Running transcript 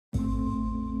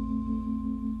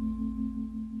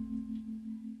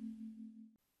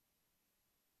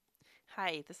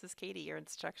Hi, this is Katie, your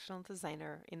instructional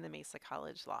designer in the Mesa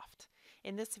College Loft.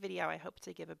 In this video, I hope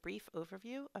to give a brief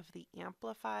overview of the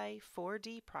Amplify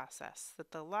 4D process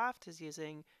that the Loft is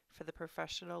using for the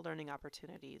professional learning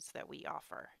opportunities that we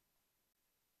offer.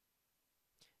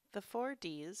 The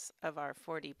 4Ds of our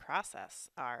 4D process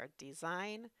are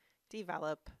design,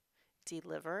 develop,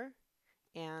 deliver,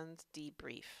 and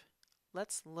debrief.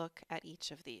 Let's look at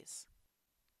each of these.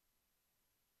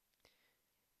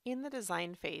 In the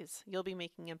design phase, you'll be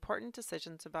making important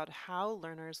decisions about how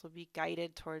learners will be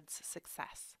guided towards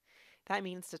success. That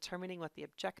means determining what the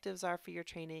objectives are for your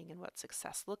training and what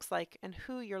success looks like and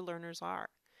who your learners are.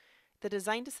 The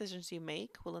design decisions you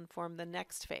make will inform the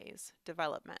next phase,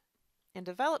 development. In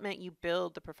development, you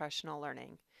build the professional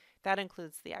learning. That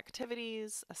includes the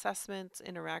activities, assessments,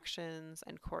 interactions,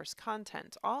 and course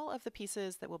content, all of the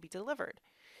pieces that will be delivered.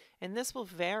 And this will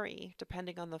vary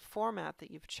depending on the format that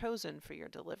you've chosen for your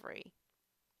delivery.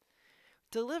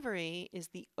 Delivery is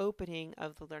the opening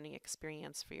of the learning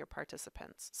experience for your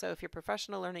participants. So if your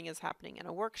professional learning is happening in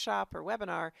a workshop or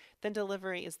webinar, then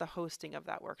delivery is the hosting of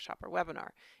that workshop or webinar.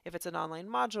 If it's an online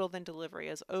module, then delivery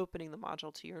is opening the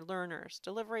module to your learners.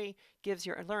 Delivery gives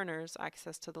your learners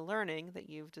access to the learning that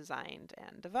you've designed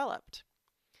and developed.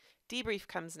 Debrief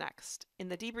comes next. In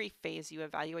the debrief phase, you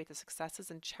evaluate the successes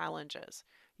and challenges.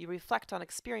 You reflect on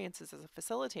experiences as a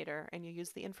facilitator, and you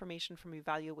use the information from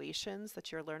evaluations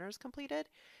that your learners completed.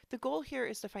 The goal here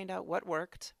is to find out what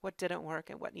worked, what didn't work,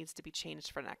 and what needs to be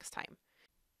changed for next time.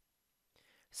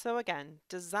 So again,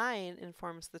 design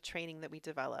informs the training that we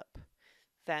develop.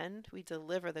 Then we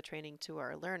deliver the training to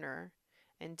our learner,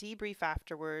 and debrief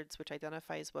afterwards, which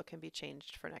identifies what can be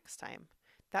changed for next time.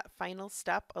 That final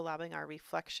step, allowing our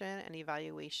reflection and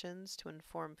evaluations to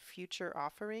inform future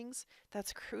offerings,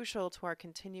 that's crucial to our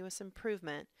continuous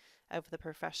improvement of the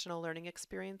professional learning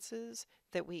experiences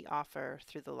that we offer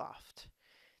through the Loft.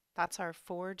 That's our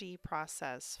 4D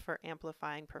process for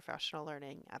amplifying professional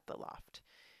learning at the Loft.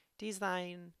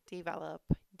 Design, develop,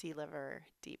 deliver,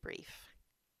 debrief.